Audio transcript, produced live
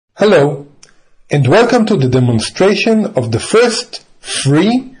Hello, and welcome to the demonstration of the first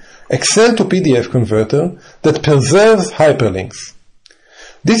free Excel to PDF converter that preserves hyperlinks.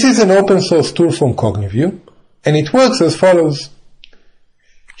 This is an open source tool from CogniView, and it works as follows.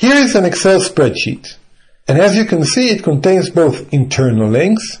 Here is an Excel spreadsheet, and as you can see, it contains both internal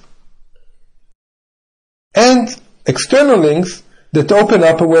links and external links that open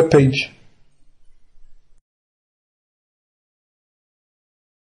up a web page.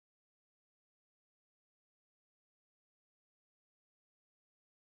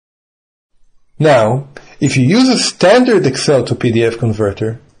 Now, if you use a standard Excel to PDF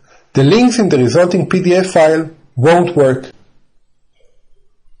converter, the links in the resulting PDF file won't work.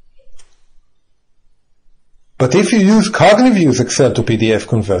 But if you use CogniView's Excel to PDF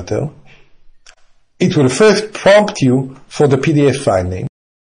converter, it will first prompt you for the PDF file name,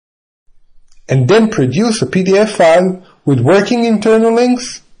 and then produce a PDF file with working internal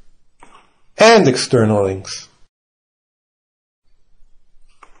links and external links.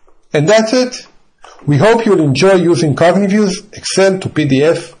 And that's it. We hope you'll enjoy using CogniView's Excel to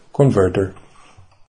PDF converter.